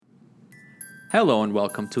Hello and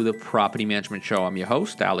welcome to the Property Management Show. I'm your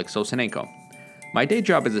host, Alex Osenenko. My day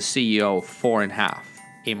job is the CEO of 4.5,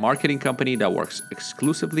 a marketing company that works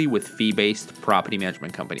exclusively with fee-based property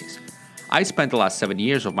management companies. I spent the last 7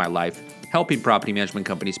 years of my life helping property management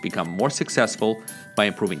companies become more successful by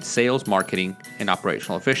improving sales, marketing, and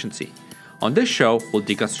operational efficiency. On this show, we'll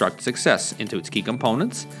deconstruct success into its key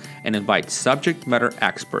components and invite subject matter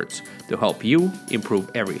experts to help you improve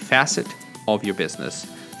every facet of your business.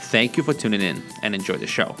 Thank you for tuning in and enjoy the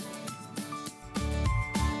show.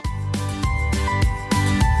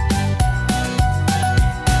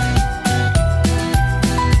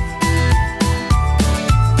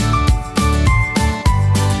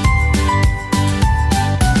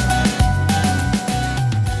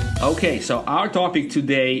 Okay, so our topic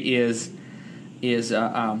today is we're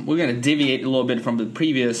going to deviate a little bit from the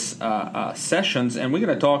previous sessions, and we're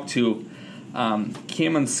going to talk to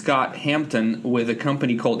Kim and Scott Hampton with a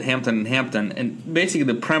company called Hampton & Hampton. And basically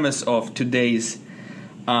the premise of today's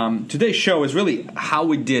show is really how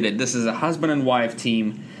we did it. This is a husband and wife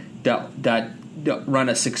team that run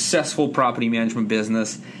a successful property management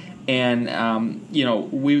business. And,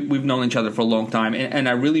 we've known each other for a long time. And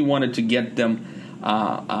I really wanted to get them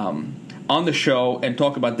on the show and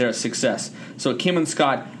talk about their success. So Kim and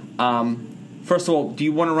Scott, first of all, do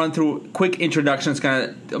you want to run through quick introductions, kind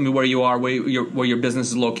of tell me where you are, where your business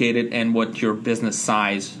is located, and what your business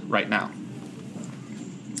size right now?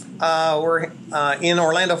 We're in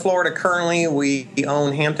Orlando, Florida currently. We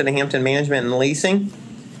own Hampton & Hampton Management and Leasing.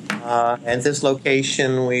 At this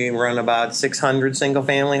location, we run about 600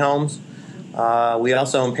 single-family homes. We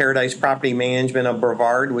also own Paradise Property Management of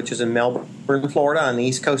Brevard, which is in Melbourne, Florida, on the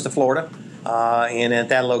east coast of Florida. And at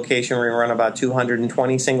that location, we run about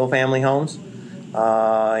 220 single-family homes.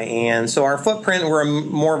 And so our footprint, we're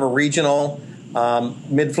more of a regional,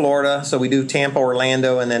 mid-Florida. So we do Tampa,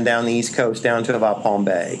 Orlando, and then down the East Coast down to about Palm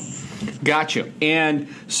Bay. Gotcha. And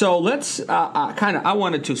so let's I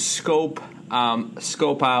wanted to scope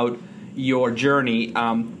out your journey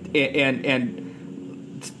and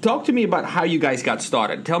talk to me about how you guys got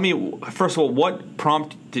started. Tell me, first of all, what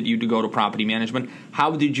prompted you to go to property management?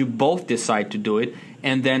 How did you both decide to do it?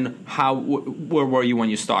 And then where were you when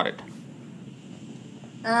you started?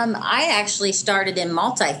 I actually started in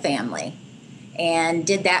multifamily and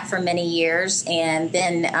did that for many years, and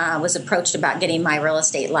then was approached about getting my real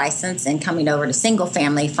estate license and coming over to single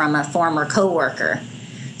family from a former coworker.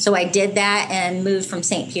 So I did that and moved from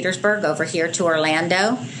St. Petersburg over here to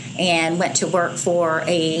Orlando and went to work for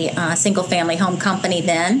a single-family home company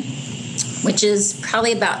then, which is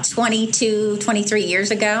probably about 22, 23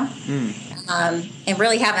 years ago, and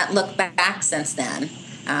really haven't looked back since then.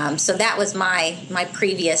 So that was my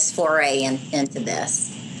previous foray into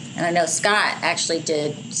this. And I know Scott actually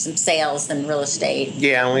did some sales and real estate.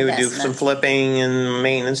 Yeah, and we would do some flipping and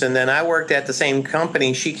maintenance. And then I worked at the same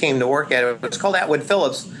company she came to work at. It's called Atwood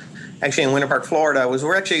Phillips, actually in Winter Park, Florida.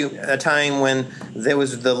 We're actually a time when there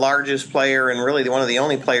was the largest player and really one of the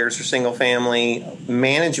only players for single-family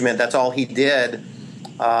management. That's all he did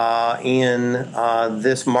in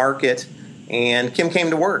this market. And Kim came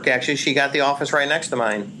to work. Actually, she got the office right next to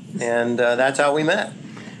mine. And that's how we met.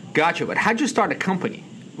 Gotcha. But how'd you start a company?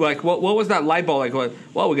 Like, what was that light bulb like?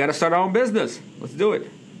 Well, we got to start our own business. Let's do it.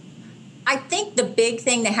 I think the big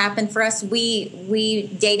thing that happened for us, we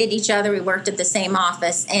dated each other. We worked at the same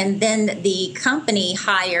office. And then the company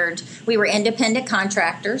we were independent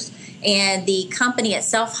contractors, and the company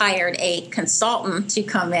itself hired a consultant to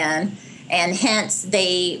come in. And hence,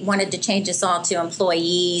 they wanted to change us all to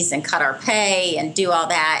employees and cut our pay and do all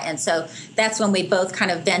that. And so that's when we both kind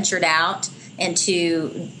of ventured out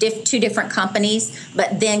into two different companies,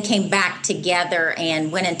 but then came back together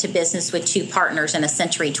and went into business with two partners in a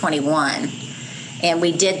Century 21. And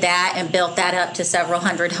we did that and built that up to several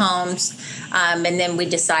hundred homes. And then we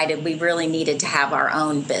decided we really needed to have our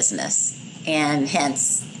own business. And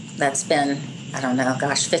hence, that's been,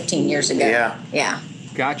 15 years ago. Yeah.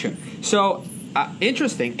 Gotcha. So,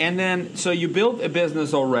 interesting. And then, so you built a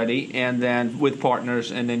business already, and then with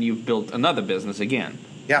partners, and then you built another business again.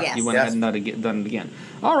 Yeah. Yes. You went ahead and done it again.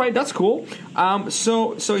 All right, that's cool.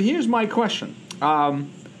 So here's my question. And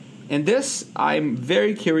this, I'm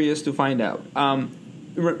very curious to find out.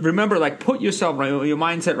 Remember, put yourself, your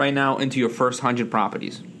mindset right now into your first 100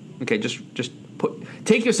 properties. Okay, just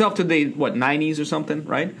take yourself to the 90s or something,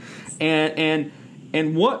 right?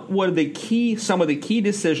 And what were some of the key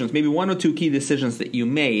decisions, maybe one or two key decisions that you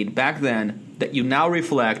made back then that you now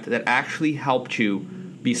reflect that actually helped you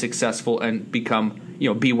be successful and become,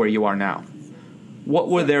 be where you are now? What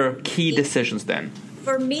were their key decisions then?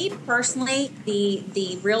 For me personally,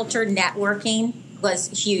 the realtor networking was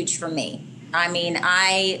huge for me. I mean,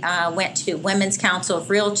 I went to Women's Council of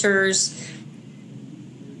Realtors.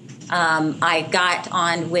 I got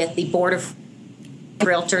on with the Board of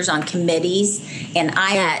Realtors on committees, and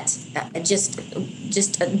I had just a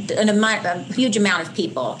huge amount of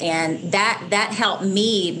people, and that helped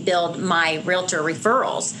me build my realtor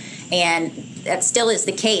referrals, and that still is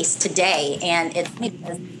the case today.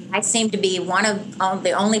 And I seem to be one of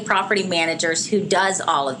the only property managers who does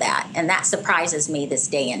all of that, and that surprises me this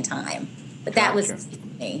day and time. But that was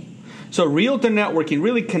me. So realtor networking,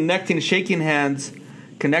 really connecting, shaking hands,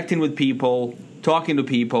 connecting with people, talking to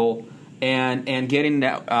people, and getting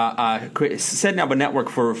setting up a network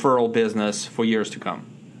for referral business for years to come.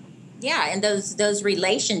 Yeah, and those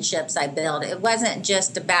relationships I built, it wasn't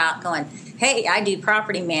just about going, hey, I do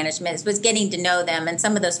property management. It was getting to know them, and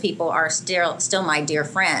some of those people are still my dear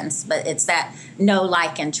friends. But it's that know,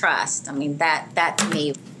 like, and trust. I mean, that to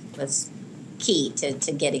me was key to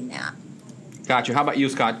getting that. Gotcha. How about you,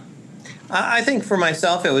 Scott? I think for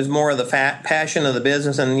myself, it was more of the passion of the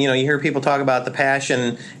business. And, you hear people talk about the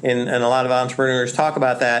passion, and a lot of entrepreneurs talk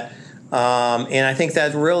about that. And I think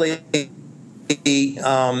that really it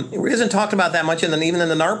isn't talked about that much even in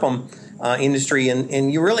the NARPM industry.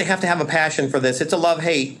 And you really have to have a passion for this. It's a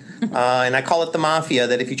love-hate. And I call it the mafia,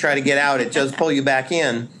 that if you try to get out, it does pull you back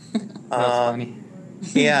in. That's funny.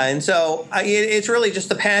 Yeah, and so it's really just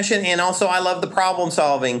the passion. And also I love the problem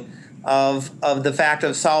solving. Of the fact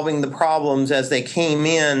of solving the problems as they came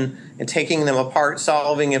in and taking them apart,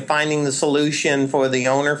 solving and finding the solution for the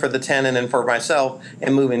owner, for the tenant, and for myself,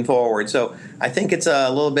 and moving forward. So I think it's a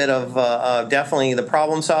little bit of definitely the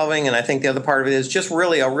problem solving, and I think the other part of it is just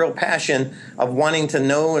really a real passion of wanting to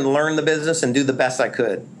know and learn the business and do the best I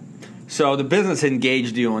could. So the business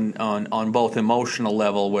engaged you on both emotional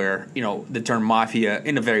level, where the term mafia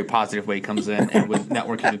in a very positive way comes in, and with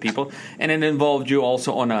networking with people, and it involved you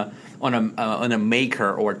also on a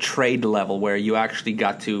maker or trade level, where you actually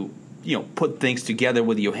got to put things together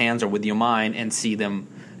with your hands or with your mind and see them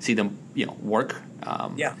work,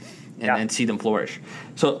 and see them flourish.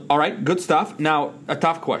 So all right, good stuff. Now a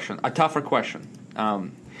tougher question.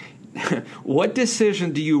 What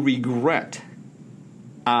decision do you regret?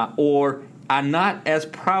 Or are not as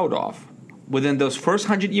proud of within those first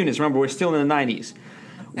 100 units? Remember, we're still in the 90s.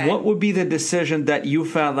 Okay. What would be the decision that you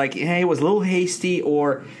felt like, hey, it was a little hasty,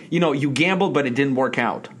 or you gambled but it didn't work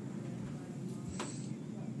out?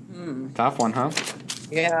 Tough one, huh?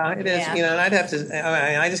 Yeah, it is. And I'd have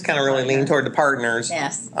to. I just kind of really lean toward the partners.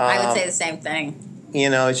 Yes, I would say the same thing.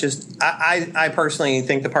 It's just I personally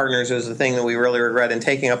think the partners is the thing that we really regret in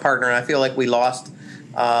taking a partner, and I feel like we lost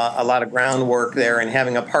a lot of groundwork there, and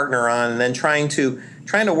having a partner on, and then trying to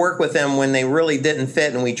work with them when they really didn't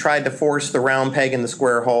fit, and we tried to force the round peg in the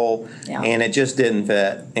square hole, and it just didn't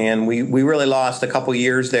fit, and we really lost a couple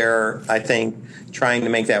years there, I think, trying to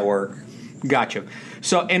make that work. Gotcha.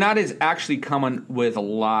 So, and that is actually common with a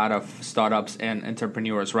lot of startups and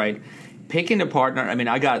entrepreneurs, right? Picking a partner, I mean,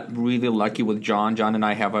 I got really lucky with John. John and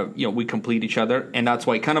I have we complete each other, and that's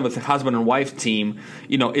why kind of with a husband and wife team,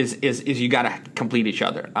 is you got to complete each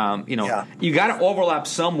other. You got to overlap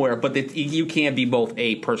somewhere, but you can't be both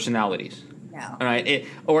personalities. No. All right,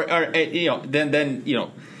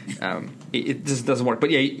 it just doesn't work.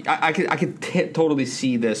 But I could totally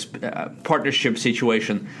see this partnership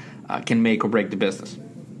situation can make or break the business.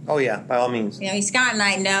 Oh, yeah, by all means. Scott and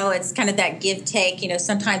I know it's kind of that give-take.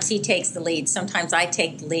 Sometimes he takes the lead, sometimes I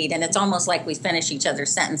take the lead, and it's almost like we finish each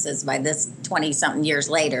other's sentences by this 20-something years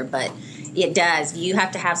later. But it does. You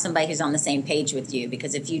have to have somebody who's on the same page with you,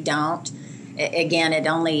 because if you don't, again, it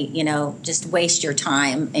only, just waste your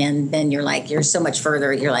time, and then you're so much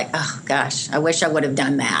further. You're like, oh, gosh, I wish I would have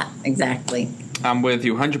done that. Exactly. I'm with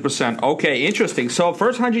you 100%. Okay, interesting. So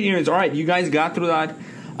first 100 units, all right, you guys got through that.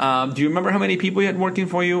 Do you remember how many people you had working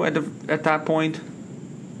for you at that point?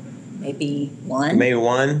 Maybe one.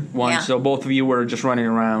 One. Yeah. So both of you were just running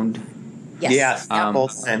around. Yes.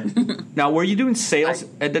 Both time. Now, were you doing sales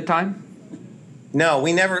at the time? No,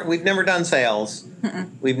 we've never done sales.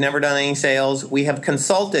 We've never done any sales. We have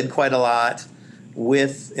consulted quite a lot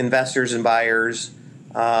with investors and buyers,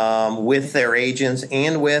 with their agents,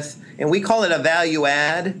 and we call it a value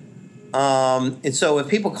add. And so if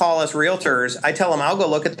people call us realtors, I tell them I'll go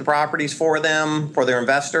look at the properties for them, for their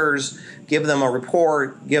investors, give them a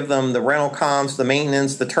report, give them the rental comps, the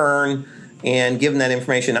maintenance, the turn, and give them that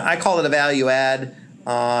information. I call it a value add,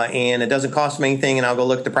 and it doesn't cost them anything, and I'll go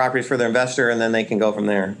look at the properties for their investor, and then they can go from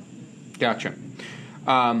there. Gotcha.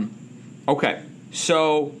 Okay,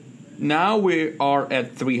 so now we are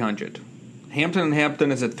at 300. Hampton &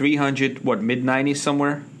 Hampton is at 300, mid-90s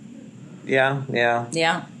somewhere? Yeah.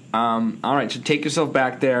 All right, so take yourself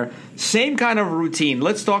back there. Same kind of routine.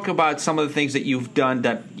 Let's talk about some of the things that you've done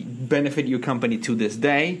that benefit your company to this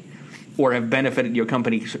day, or have benefited your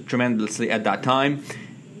company tremendously at that time.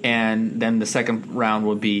 And then the second round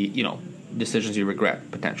would be, decisions you regret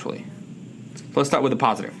potentially. So let's start with the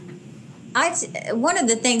positive. One of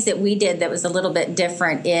the things that we did that was a little bit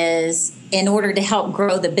different is, in order to help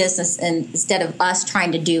grow the business, and instead of us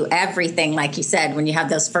trying to do everything, like you said, when you have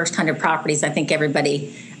those first 100 properties, I think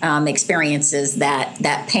everybody experiences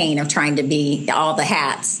that pain of trying to be all the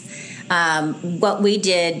hats. What we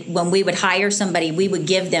did when we would hire somebody, we would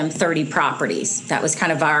give them 30 properties. That was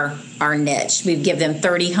kind of our niche. We'd give them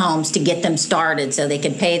 30 homes to get them started so they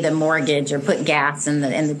could pay the mortgage or put gas in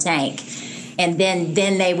the tank. And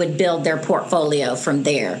then they would build their portfolio from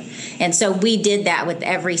there. And so we did that with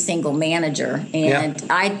every single manager. And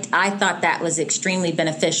I thought that was extremely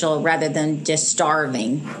beneficial rather than just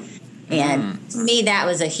starving. And to me, that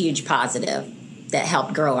was a huge positive that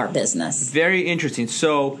helped grow our business. Very interesting.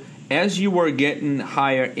 So as you were getting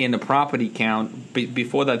higher in the property count,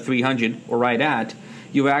 before that 300 or right at,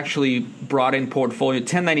 you actually brought in portfolio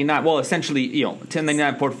 1099. Well, essentially,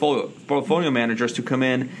 1099 portfolio managers to come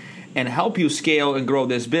in and help you scale and grow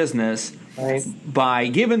this business by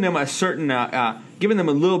giving them a certain, giving them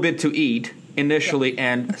a little bit to eat initially,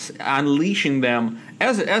 and unleashing them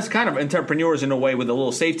as kind of entrepreneurs in a way, with a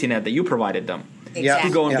little safety net that you provided them to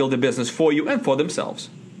go and build a business for you and for themselves.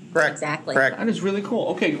 Correct. Exactly. Correct. That is really cool.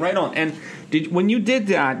 Okay, right on. And when you did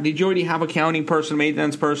that, did you already have accounting person,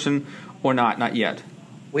 maintenance person, or not? Not yet.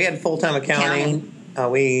 We had full-time accounting.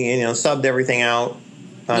 We subbed everything out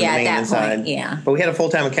on the maintenance side. Yeah. But we had a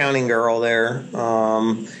full-time accounting girl there.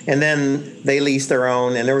 And then they leased their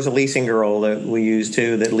own, and there was a leasing girl that we used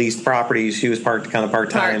too that leased properties. She was part-time.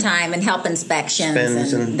 Part-time and help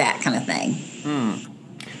inspections and that kind of thing.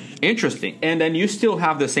 Interesting. And then you still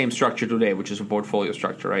have the same structure today, which is a portfolio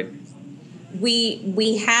structure, right?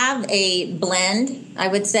 We have a blend, I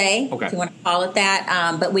would say, if you want to call it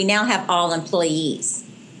that. But we now have all employees.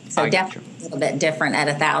 So definitely a little bit different at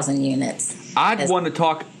 1,000 units. I'd want to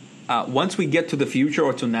talk, once we get to the future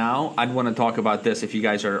or to now, I'd want to talk about this if you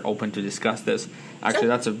guys are open to discuss this. Actually,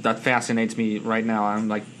 that fascinates me right now. I'm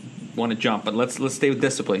like, want to jump, but let's stay with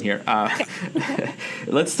discipline here.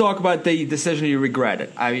 Let's talk about the decision you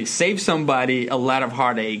regretted. I mean, save somebody a lot of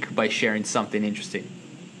heartache by sharing something interesting.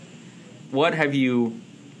 What have you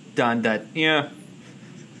done that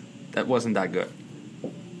wasn't that good?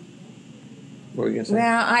 What were you going to say?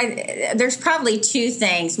 Well, there's probably two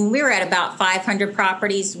things. When we were at about 500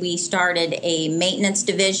 properties, we started a maintenance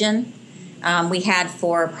division. We had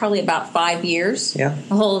for probably about 5 years. Yeah.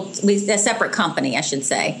 A separate company, I should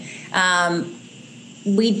say.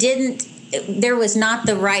 There was not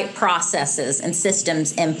the right processes and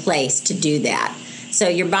systems in place to do that. So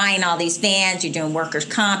you're buying all these vans, you're doing workers'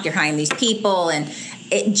 comp, you're hiring these people, and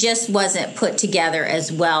it just wasn't put together as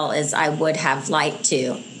well as I would have liked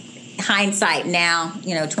to. Hindsight now,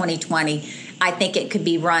 2020, I think it could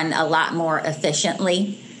be run a lot more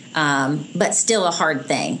efficiently, but still a hard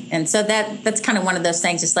thing. And so that's kind of one of those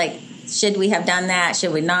things. It's like, should we have done that?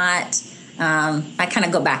 Should we not? I kind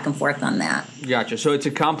of go back and forth on that. Gotcha. So it's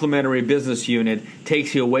a complementary business unit,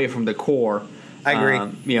 takes you away from the core. I agree.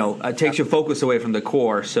 It takes your focus away from the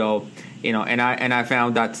core. So, and I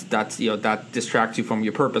found that distracts you from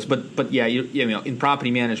your purpose. But yeah, in property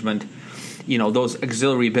management, those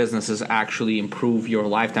auxiliary businesses actually improve your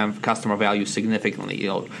lifetime customer value significantly.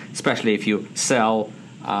 Especially if you sell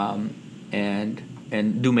and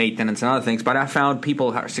do maintenance and other things. But I found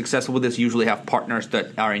people who are successful with this usually have partners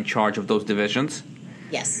that are in charge of those divisions.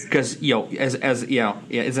 Yes. Because as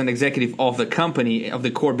an executive of the company, of the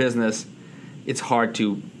core business, it's hard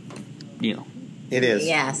to It is.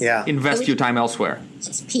 Yes. Yeah. invest your time elsewhere.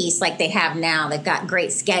 Piece like they have now. They've got great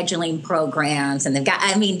scheduling programs, and they've got,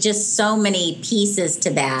 just so many pieces to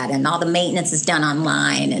that, and all the maintenance is done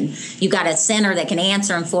online, and you've got a center that can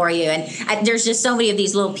answer them for you. And there's just so many of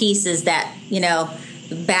these little pieces that,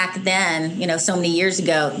 back then, so many years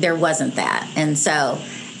ago, there wasn't that. And so,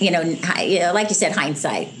 like you said,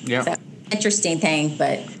 hindsight. Yeah. So, interesting thing,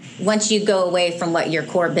 but once you go away from what your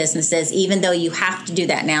core business is, even though you have to do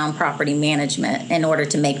that now in property management in order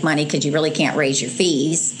to make money, because you really can't raise your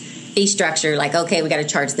fee structure, like, okay, we got to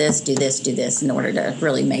charge this, do this in order to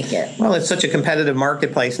really make it. Well, it's such a competitive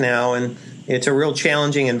marketplace now, and it's a real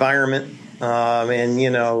challenging environment. Having,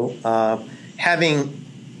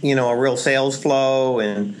 a real sales flow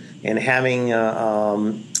and having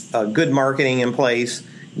a good marketing in place,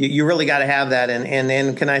 you really got to have that. And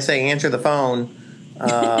then, can I say, answer the phone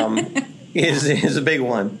is a big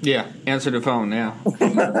one. Yeah, answer the phone. Yeah,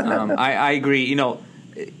 I agree.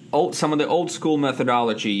 some of the old school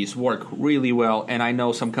methodologies work really well, and I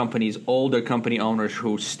know some companies, older company owners,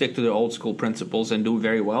 who stick to the old school principles and do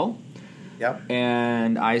very well. Yep.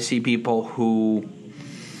 And I see people who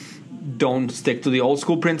don't stick to the old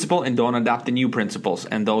school principle and don't adopt the new principles,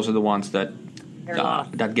 and those are the ones that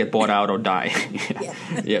get bought out or die.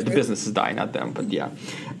 Yeah, the businesses die, not them, but yeah.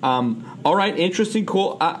 All right, interesting,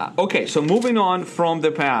 cool. Okay, so moving on from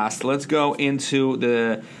the past, let's go into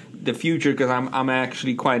the future, because I'm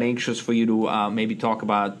actually quite anxious for you to maybe talk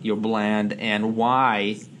about your blend and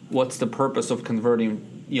what's the purpose of converting,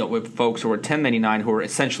 with folks who are 1099, who are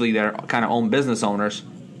essentially their kind of own business owners,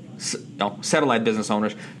 satellite business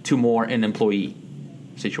owners, to more an employee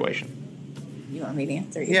situation. You want me to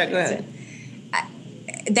answer? Yeah, go ahead.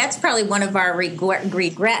 That's probably one of our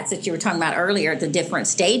regrets that you were talking about earlier, the different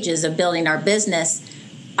stages of building our business.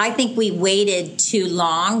 I think we waited too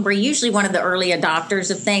long. We're usually one of the early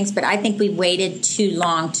adopters of things, but I think we waited too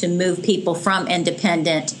long to move people from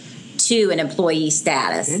independent to an employee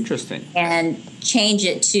status. Interesting. And change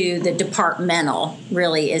it to the departmental,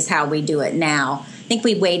 really, is how we do it now. I think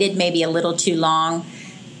we waited maybe a little too long,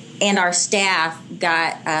 and our staff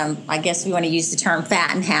got, I guess we want to use the term,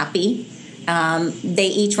 fat and happy. They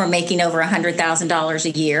each were making over $100,000 a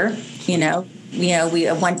year. We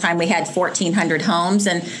at one time we had 1,400 homes,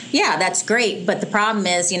 and yeah, that's great. But the problem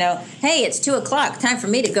is, hey, it's 2:00, time for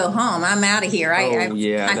me to go home. I'm out of here.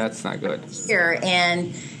 That's not good. Here,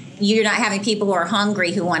 and you're not having people who are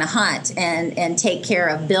hungry, who want to hunt and take care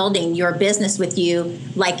of building your business with you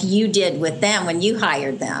like you did with them when you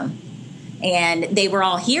hired them. And they were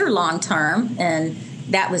all here long term, and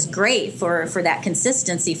that was great for that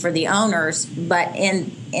consistency for the owners. But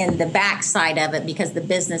in the backside of it, because the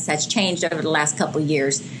business has changed over the last couple of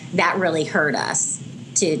years, that really hurt us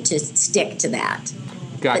to stick to that.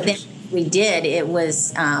 Gotcha. But then we did. It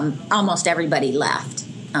was almost everybody left.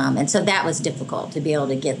 And so that was difficult to be able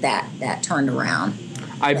to get that turned around.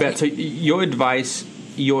 I bet. So your advice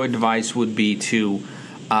would be to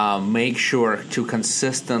make sure to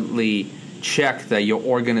consistently check that your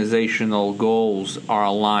organizational goals are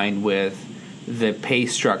aligned with the pay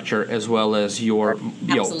structure, as well as your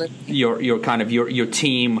your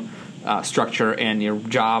team structure and your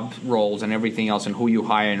job roles and everything else, and who you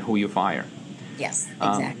hire and who you fire. Yes,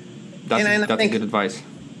 exactly. That's a good advice.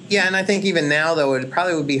 Yeah, and I think even now, though, it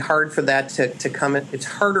probably would be hard for that to come in. It's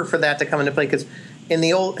harder for that to come into play, because in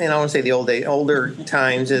the old, and I want to say the older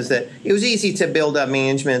times, is that it was easy to build up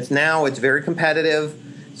management. Now it's very competitive.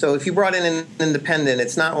 So if you brought in an independent,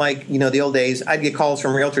 it's not like, the old days. I'd get calls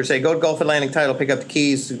from realtors say, go to Gulf Atlantic Title, pick up the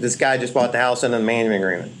keys. This guy just bought the house under the management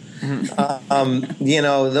agreement.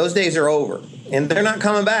 Mm-hmm. Those days are over, and they're not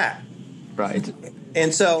coming back. Right.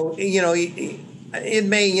 And so, it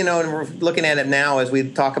may, and we're looking at it now as we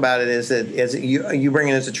talk about it, is that as you bring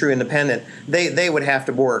in as a true independent, they would have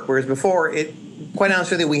to work. Whereas before, quite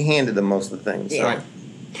honestly with you, we handed them most of the things. Yeah. Right.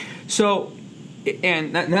 So,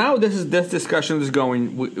 and now this discussion is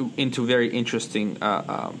going into very interesting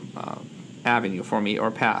avenue for me, or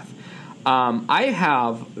path. I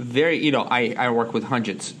have I work with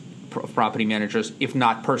hundreds of property managers, if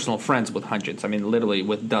not personal friends with hundreds. I mean, literally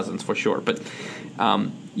with dozens for sure, but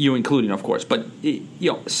you including, of course. But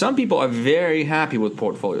some people are very happy with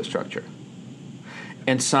portfolio structure,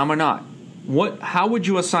 and some are not. How would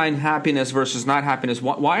you assign happiness versus not happiness?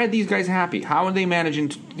 Why are these guys happy? How are they managing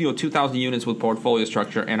 2,000 units with portfolio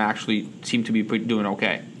structure and actually seem to be doing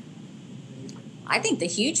okay? I think the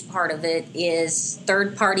huge part of it is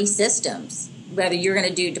third-party systems, whether you're going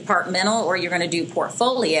to do departmental or you're going to do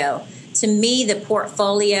portfolio. To me, the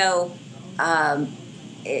portfolio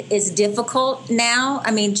is difficult now. I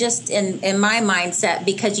mean, just in my mindset,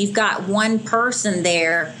 because you've got one person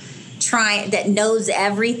there that knows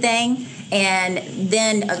everything, and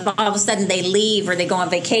then all of a sudden they leave, or they go on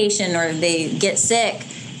vacation, or they get sick.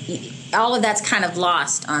 All of that's kind of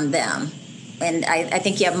lost on them. And I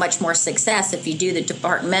think you have much more success if you do the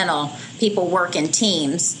departmental, people work in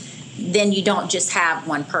teams. Then you don't just have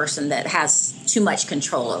one person that has too much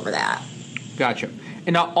control over that. Gotcha.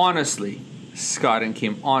 And now, honestly, Scott and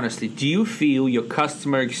Kim, do you feel your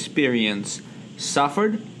customer experience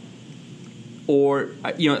suffered? Or,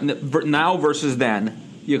 now versus then,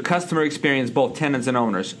 your customer experience, both tenants and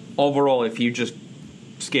owners, overall, if you just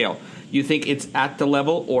scale, you think it's at the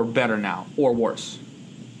level or better now, or worse?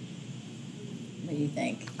 What do you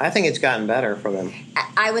think? I think it's gotten better for them.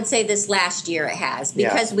 I would say this last year it has,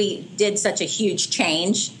 because we did such a huge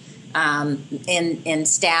change in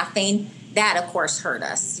staffing. That, of course, hurt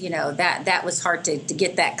us. That was hard to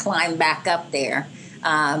get that climb back up there.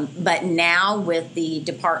 But now with the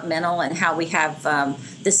departmental and how we have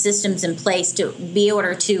the systems in place to be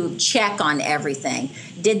able to check on everything.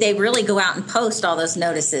 Did they really go out and post all those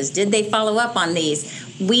notices? Did they follow up on these?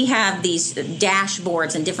 We have these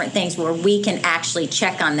dashboards and different things where we can actually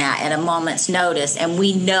check on that at a moment's notice, and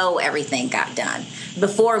we know everything got done.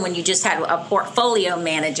 Before, when you just had a portfolio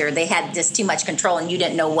manager, they had just too much control and you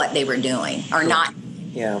didn't know what they were doing or not.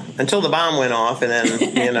 Yeah, until the bomb went off, and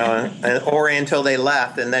then, or until they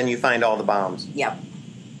left, and then you find all the bombs. Yep.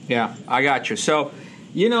 Yeah, I got you. So,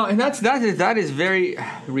 and that is very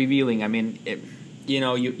revealing. I mean,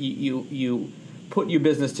 you put your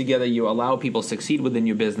business together, you allow people to succeed within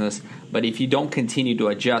your business, but if you don't continue to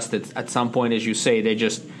adjust it, at some point, as you say, they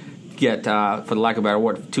just get, for the lack of a better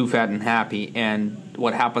word, too fat and happy, and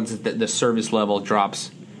what happens is that the service level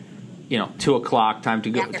drops. 2 o'clock, time to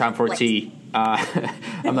go, time for tea.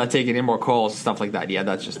 I'm not taking any more calls, stuff like that. Yeah,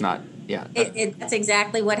 that's just not. Yeah, that's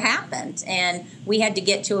exactly what happened, and we had to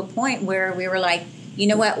get to a point where we were like, you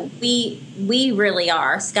know what, we really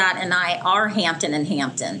are. Scott and I are Hampton and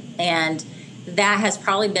Hampton, and that has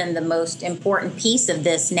probably been the most important piece of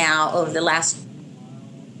this now over the last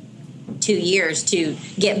 2 years to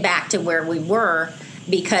get back to where we were.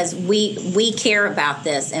 Because we care about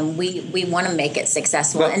this and we want to make it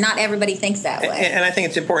successful, and not everybody thinks that way. And I think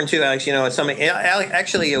it's important too, Alex.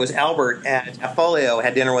 Actually, it was Albert at Folio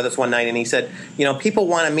had dinner with us one night, and he said, people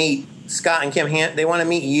want to meet Scott and Kim. They want to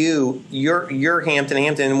meet you. You're Hampton.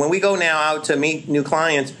 And when we go now out to meet new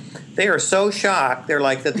clients, they are so shocked. They're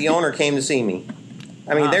like that the owner came to see me.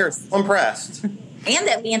 I mean, they're so impressed. And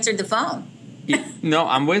that we answered the phone. No,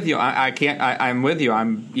 I'm with you. I can't. I'm with you.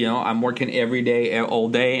 I'm working every day, all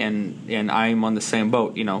day, and I'm on the same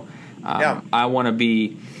boat. I want to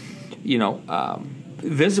be,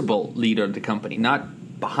 visible leader of the company,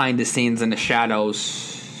 not behind the scenes in the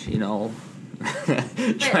shadows.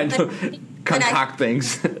 Trying to concoct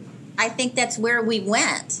things. I think that's where we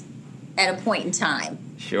went at a point in time.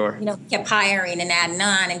 Sure. Kept hiring and adding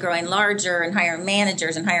on and growing larger and hiring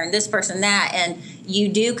managers and hiring this person, that, and you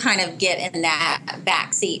do kind of get in that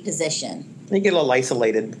backseat position. You get a little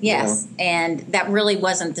isolated. Yes, and that really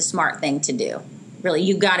wasn't the smart thing to do. Really,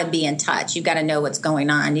 you've got to be in touch. You've got to know what's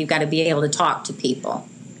going on. You've got to be able to talk to people.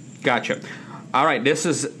 Gotcha. All right,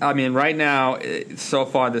 right now, so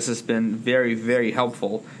far, this has been very, very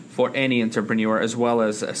helpful for any entrepreneur, as well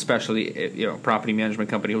as especially, property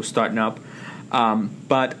management company who's starting up.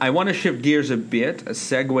 But I want to shift gears a bit, a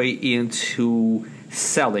segue into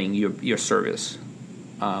selling your service,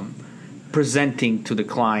 presenting to the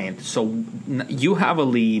client. So you have a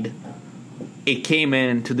lead, it came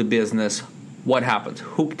into the business. What happens?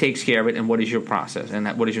 Who takes care of it, and what is your process, and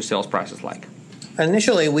what is your sales process like?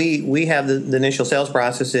 Initially, we have the initial sales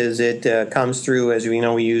processes. It comes through, as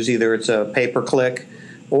we use either it's a pay-per-click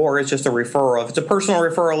or it's just a referral. If it's a personal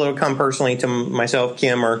referral, it'll come personally to myself,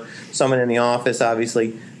 Kim, or someone in the office,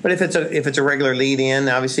 obviously. But if it's a regular lead in,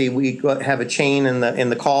 obviously we have a chain in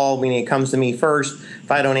the call, meaning it comes to me first.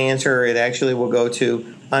 If I don't answer, it actually will go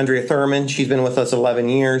to Andrea Thurman. She's been with us 11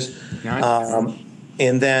 years. Nice.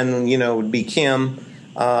 And then it would be Kim.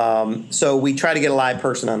 So we try to get a live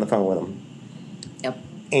person on the phone with them. Yep.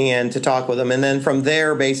 And to talk with them, and then from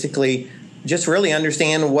there, basically, just really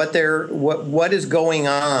understand what is going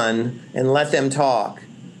on, and let them talk.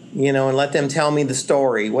 And let them tell me the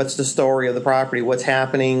story. What's the story of the property? What's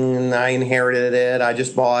happening? I inherited it. I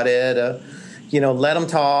just bought it. Let them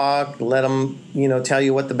talk. Let them, tell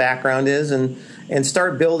you what the background is, and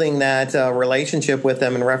start building that relationship with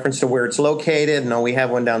them in reference to where it's located. We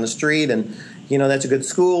have one down the street, and that's a good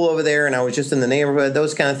school over there. And I was just in the neighborhood.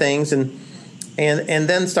 Those kind of things, and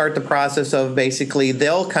then start the process of basically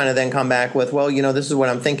they'll kind of then come back with, well, this is what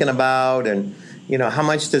I'm thinking about, and how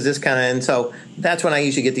much does this kind of, and so that's when I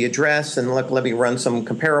usually get the address and let me run some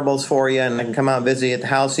comparables for you, and I can come out and visit at the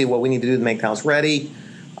house, see what we need to do to make the house ready.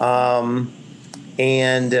 And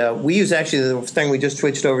we use, actually, the thing we just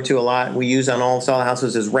switched over to a lot, we use on all solid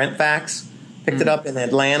houses is RentFax. Picked it up in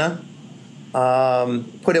Atlanta.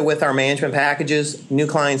 Put it with our management packages. New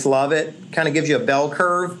clients love it. Kind of gives you a bell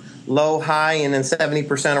curve, low, high, and then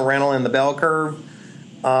 70% of rental in the bell curve.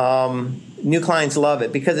 New clients love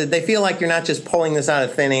it because they feel like you're not just pulling this out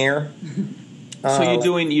of thin air. So you're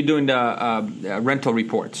doing the rental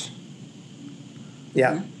reports.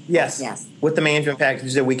 Yeah. Mm-hmm. Yes. With the management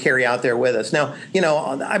packages that we carry out there with us. Now,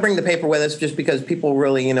 I bring the paper with us just because people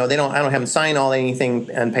really, I don't have them sign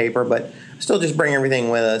anything on paper, but still just bring everything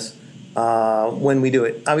with us when we do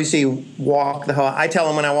it. Obviously, walk the whole. I tell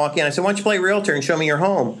them when I walk in, I say, "Why don't you play realtor and show me your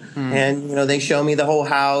home?" And they show me the whole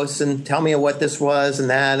house and tell me what this was and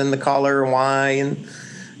that and the color and why, and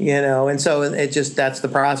And so that's the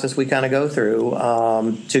process we kind of go through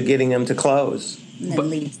to getting them to close. And then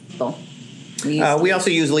Lead Simple. We also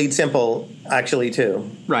use Lead Simple actually too.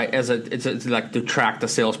 Right, it's like to track the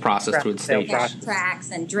sales process through the stages. Tracks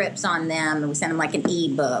and drips on them, and we send them like an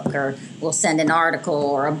ebook, or we'll send an article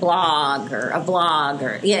or a blog, or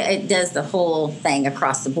it does the whole thing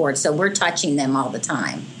across the board. So we're touching them all the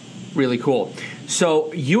time. Really cool.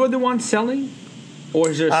 So you are the one selling, or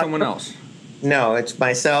is there someone else? No, it's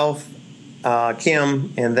myself,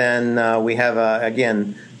 Kim, and then we have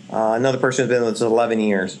another person who's been with us 11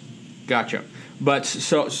 years. Gotcha. But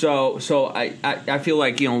so I feel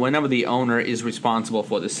like whenever the owner is responsible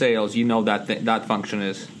for the sales, that function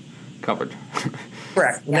is covered.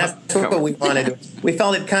 Correct. And that's what we wanted. We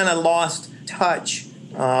felt it kind of lost touch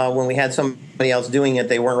when we had somebody else doing it.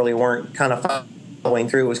 They weren't kind of following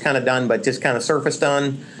through. It was kind of done, but just kind of surface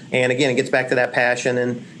done. And again, it gets back to that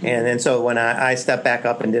passion. And so when I stepped back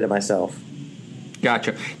up and did it myself.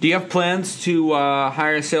 Gotcha. Do you have plans to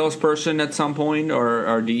hire a salesperson at some point, or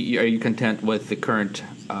are you content with the current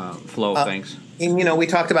flow of things? We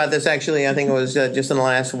talked about this actually. I think it was just in the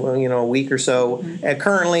last week or so.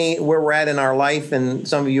 Currently, where we're at in our life, and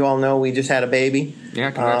some of you all know, we just had a baby.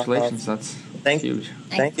 Yeah, congratulations. That's huge.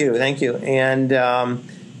 Thank you. And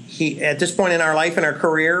at this point in our life and our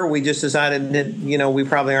career, we just decided that we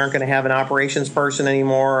probably aren't going to have an operations person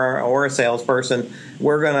anymore or a salesperson.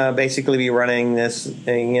 We're going to basically be running this,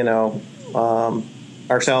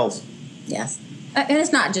 ourselves. Yes, and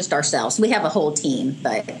it's not just ourselves. We have a whole team,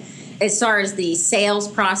 but as far as the sales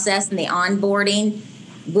process and the onboarding,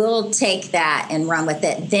 we'll take that and run with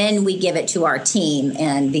it. Then we give it to our team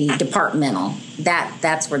and the departmental.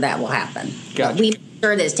 That's where that will happen. Gotcha. But we make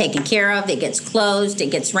sure that it's taken care of. It gets closed. It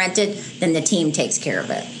gets rented. Then the team takes care of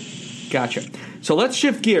it. Gotcha. So let's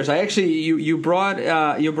shift gears. I actually you brought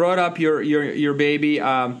up your baby,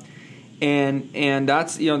 and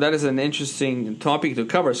that's that is an interesting topic to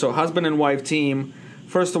cover. So husband and wife team.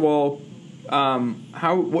 First of all,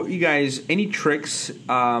 what you guys, any tricks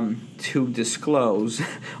to disclose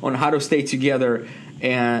on how to stay together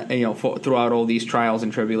and throughout all these trials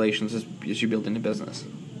and tribulations as you build into business?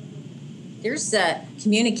 There's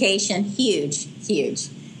communication, huge,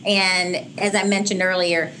 and as I mentioned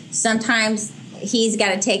earlier, sometimes he's got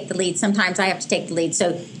to take the lead. Sometimes I have to take the lead.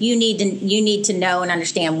 So you need to know and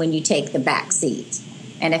understand when you take the back seat.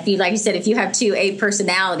 And if you, like you said, if you have two A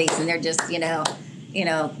personalities and they're just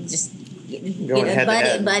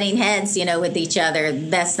butting heads, with each other,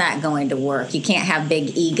 that's not going to work. You can't have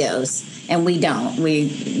big egos, and we don't.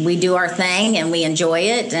 We do our thing and we enjoy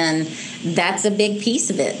it, and that's a big piece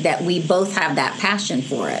of it, that we both have that passion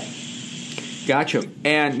for it. Gotcha.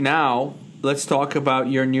 And now let's talk about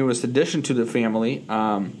your newest addition to the family.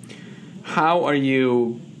 How are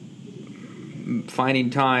you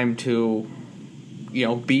finding time to,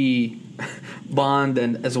 be bond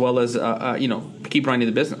and as well as keep running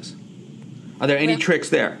the business? Are there any tricks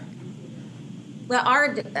there?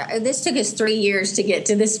 Well, this took us 3 years to get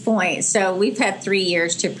to this point. So we've had 3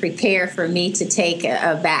 years to prepare for me to take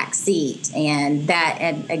a back seat. And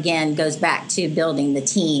that, again, goes back to building the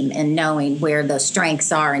team and knowing where the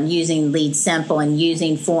strengths are and using Lead Simple and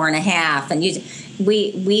using 4.5. And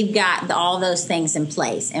we've got all those things in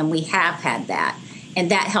place, and we have had that.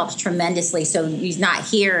 And that helps tremendously. So he's not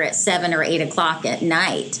here at 7 or 8 o'clock at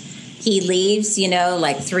night. He leaves,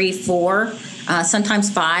 like 3, 4. Sometimes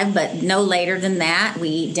 5, but no later than that. We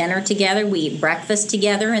eat dinner together. We eat breakfast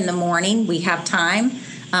together in the morning. We have time.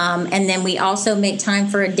 And then we also make time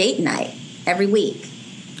for a date night every week.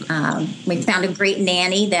 We found a great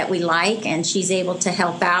nanny that we like, and she's able to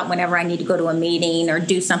help out whenever I need to go to a meeting or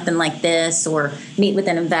do something like this or meet with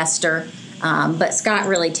an investor. But Scott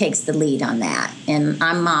really takes the lead on that, and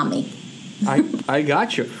I'm mommy. I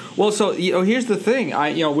got you. Well, so here's the thing.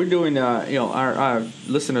 We're doing. Our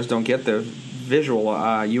listeners don't get the visual.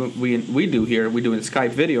 We do here. We're doing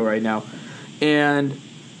Skype video right now, and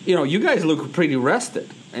you guys look pretty rested.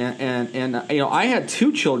 And I had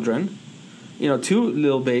 2 children, 2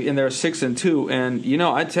 little babies, and they're 6 and 2. And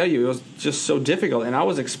I tell you, it was just so difficult. And I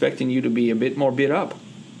was expecting you to be a bit more beat up.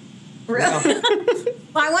 Really?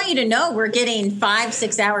 Well, I want you to know we're getting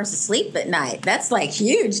 5-6 hours of sleep at night. That's like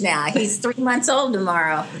huge now. He's 3 months old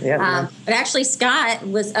tomorrow. Yeah, but actually, Scott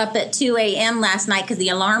was up at 2 a.m. last night because the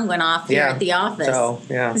alarm went off here at the office. So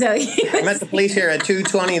I met the police here at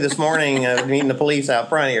 2:20 this morning, meeting the police out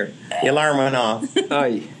front here. The alarm went off.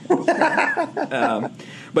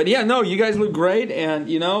 But yeah, no, you guys look great, and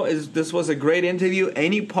this was a great interview.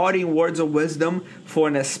 Any parting words of wisdom for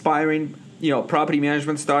an aspiring property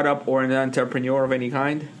management startup or an entrepreneur of any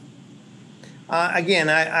kind? Again,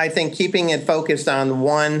 I think keeping it focused on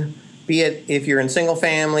one, be it if you're in single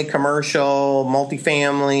family, commercial,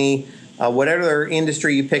 multifamily, whatever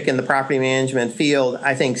industry you pick in the property management field,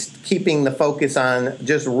 I think keeping the focus on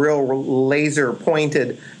just real laser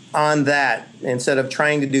pointed on that instead of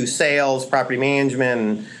trying to do sales, property management,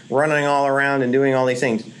 and running all around and doing all these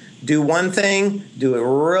things. Do one thing, do it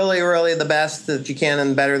really, really the best that you can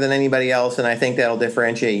and better than anybody else, and I think that'll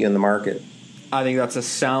differentiate you in the market. I think that's a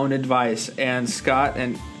sound advice. And Scott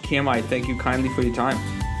and Kim, I thank you kindly for your time.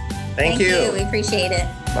 Thank you. We appreciate it.